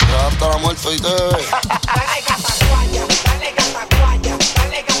muerto y te. Dale gatacuaya, dale gatacuaya,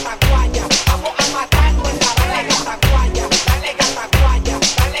 dale gatacuaya. Vamos a matarnos en la dale gatacuaya, dale gatacuaya,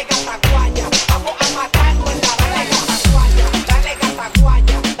 dale gatacuaya. Vamos a matarnos en la dale gatacuaya, dale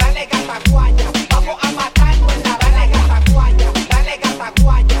gatacuaya, dale gatacuaya. Vamos a matarnos en la dale gatacuaya, dale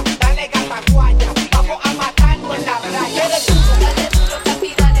gatacuaya, dale gatacuaya. Vamos a matarnos en la playa. Dale duro,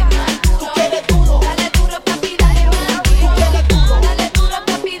 papi, dale más duro. Tú quieres duro, Dale duro, papi, dale más duro. tú quieres duro, Dale duro,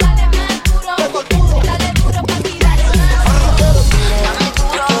 papi, dale más duro. todo duro. Dale duro, papi, dale más duro. Dame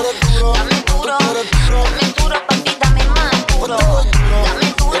duro, dame duro, dame duro, papi, dame más duro. Dame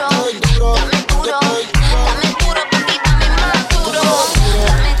duro, dame duro, dame duro, papi, dame más duro.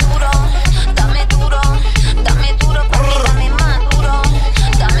 Dame duro, dame duro, dame duro, papi, dame más duro.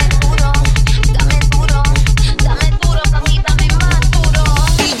 Dame duro, dame duro, dame duro, papi, dame más duro.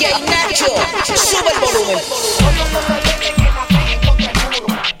 DJ Nacho, sube el volumen.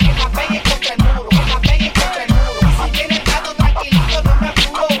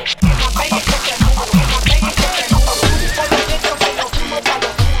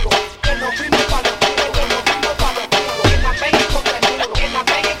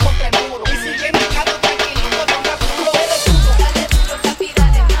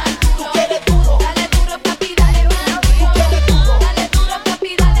 Dale duro, papi, dale más duro. Dale duro, papi, dale más duro. Dale duro,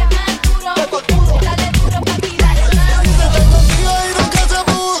 papi, dale más duro. Dale duro, papi, dale más duro. Contigo y nunca se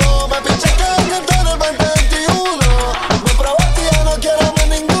pudo. Me pinché que entré en el 2021. Me probaste y ya no quiero más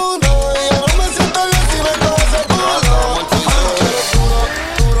ninguno. Y yo no me siento bien si me coges el culo. Duro,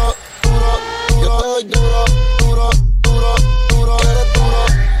 duro, duro, yo te doy duro, duro, duro, duro. Eres duro,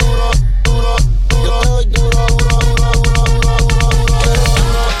 duro, duro, yo te doy duro, duro, duro, duro, duro, duro. Eres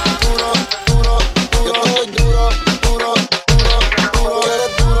duro, duro, duro, yo te doy duro, duro, duro, duro.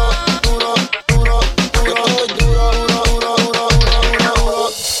 Eres duro, duro, duro, yo te doy duro, duro, duro, duro, duro, duro.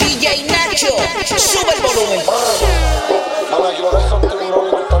 DJ Nacho, sube el volumen. Mala, yo de esos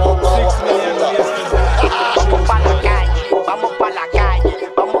tiburones que están andando. Vamos pa' la calle, vamos pa' la calle,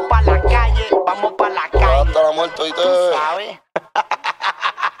 vamos pa' la calle, vamos pa' la calle. Hasta la muerte y te. ¿Sabes?